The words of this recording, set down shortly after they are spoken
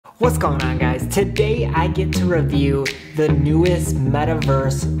What's going on, guys? Today I get to review the newest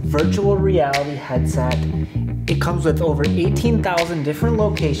metaverse virtual reality headset. It comes with over 18,000 different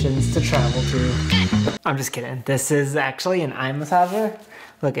locations to travel to. I'm just kidding. This is actually an eye massager.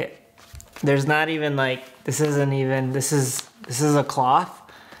 Look it. There's not even like, this is a cloth.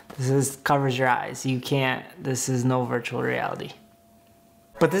 Covers your eyes. You can't, this is no virtual reality.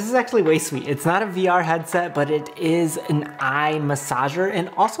 But this is actually way sweet. It's not a VR headset, but it is an eye massager and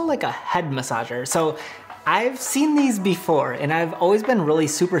also like a head massager. So I've seen these before and I've always been really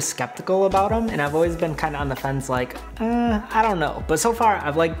super skeptical about them, and I've always been kind of on the fence like, I don't know. But so far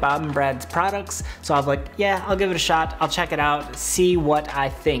I've liked Bob and Brad's products, so I was like, yeah, I'll give it a shot. I'll check it out, see what I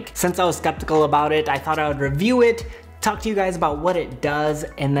think. Since I was skeptical about it, I thought I would review it, talk to you guys about what it does,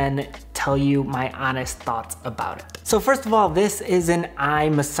 and then tell you my honest thoughts about it. So first of all, this is an eye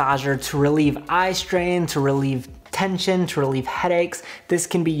massager to relieve eye strain, to relieve tension, to relieve headaches. This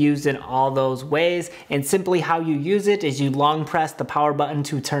can be used in all those ways, and simply how you use it is you long press the power button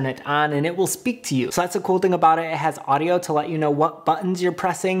to turn it on and it will speak to you. So that's the cool thing about it. It has audio to let you know what buttons you're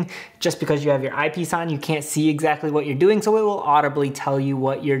pressing. Just because you have your eyepiece on, you can't see exactly what you're doing, so it will audibly tell you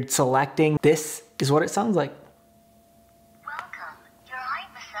what you're selecting. This is what it sounds like.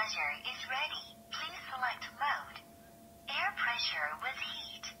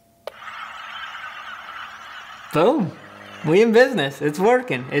 Boom, we in business. It's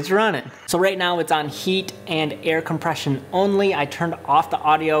working, it's running. So right now it's on heat and air compression only. I turned off the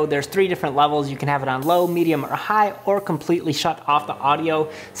audio. There's 3 different levels. You can have it on low, medium, or high, or completely shut off the audio.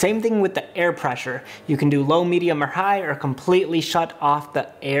 Same thing with the air pressure. You can do low, medium, or high, or completely shut off the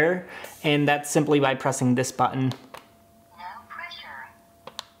air. And that's simply by pressing this button.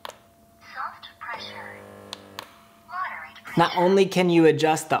 Not only can you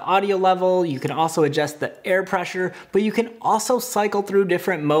adjust the audio level, you can also adjust the air pressure, but you can also cycle through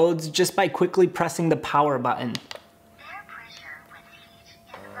different modes just by quickly pressing the power button. Air pressure with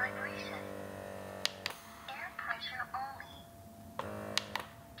heat and vibration. Air pressure only.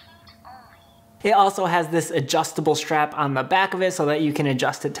 Heat only. It also has this adjustable strap on the back of it so that you can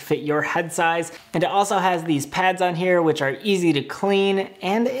adjust it to fit your head size. And it also has these pads on here which are easy to clean,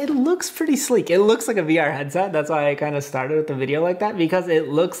 and it looks pretty sleek. It looks like a VR headset. That's why I kind of started with the video like that, because it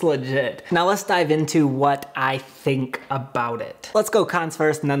looks legit. Now let's dive into what I think about it. Let's go cons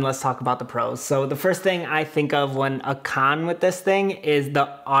first and then let's talk about the pros. So the first thing I think of when a con with this thing is the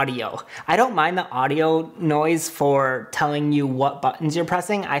audio. I don't mind the audio noise for telling you what buttons you're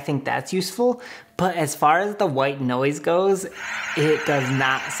pressing. I think that's useful. But as far as the white noise goes, it does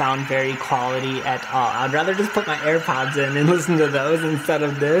not sound very quality at all. I'd rather just put my AirPods in and listen to those instead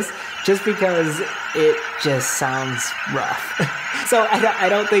of this, just because it just sounds rough. So I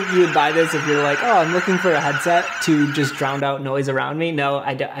don't think you would buy this if you're like, oh, I'm looking for a headset to just drown out noise around me. No,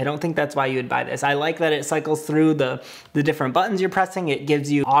 I don't think that's why you would buy this. I like that it cycles through the different buttons you're pressing. It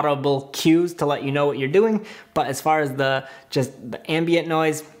gives you audible cues to let you know what you're doing. But as far as the ambient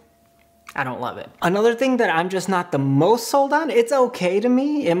noise, I don't love it. Another thing that I'm just not the most sold on, it's okay to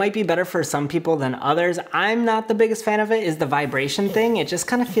me. It might be better for some people than others. I'm not the biggest fan of it, is the vibration thing. It just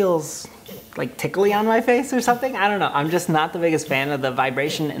kind of feels like tickly on my face or something. I don't know. I'm just not the biggest fan of the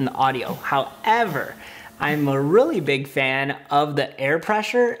vibration in the audio. However, I'm a really big fan of the air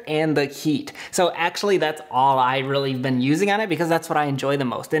pressure and the heat. So actually that's all I really been using on it, because that's what I enjoy the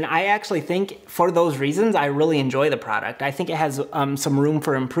most. And I actually think for those reasons, I really enjoy the product. I think it has some room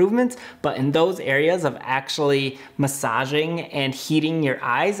for improvements, but in those areas of actually massaging and heating your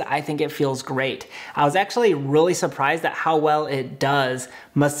eyes, I think it feels great. I was actually really surprised at how well it does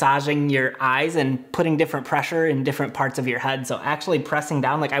massaging your eyes and putting different pressure in different parts of your head. So actually pressing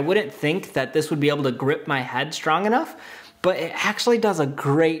down, like I wouldn't think that this would be able to grip my head strong enough, but it actually does a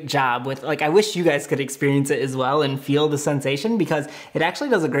great job with, like, I wish you guys could experience it as well and feel the sensation, because it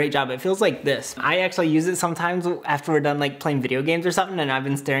actually does a great job. It feels like this. I actually use it sometimes after we're done like playing video games or something and I've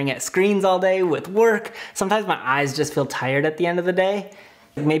been staring at screens all day with work. Sometimes my eyes just feel tired at the end of the day.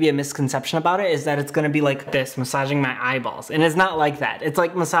 Maybe a misconception about it is that it's gonna be like this, massaging my eyeballs. And it's not like that. It's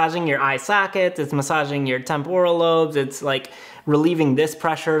like massaging your eye sockets, it's massaging your temporal lobes, it's like relieving this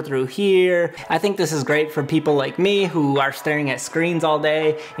pressure through here. I think this is great for people like me who are staring at screens all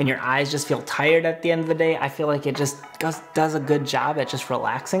day and your eyes just feel tired at the end of the day. I feel like it just does a good job at just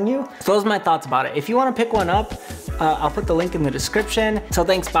relaxing you. So those are my thoughts about it. If you wanna pick one up, I'll put the link in the description. So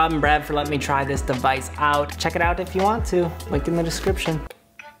thanks Bob and Brad for letting me try this device out. Check it out if you want to, link in the description.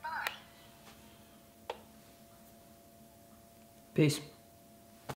 Peace.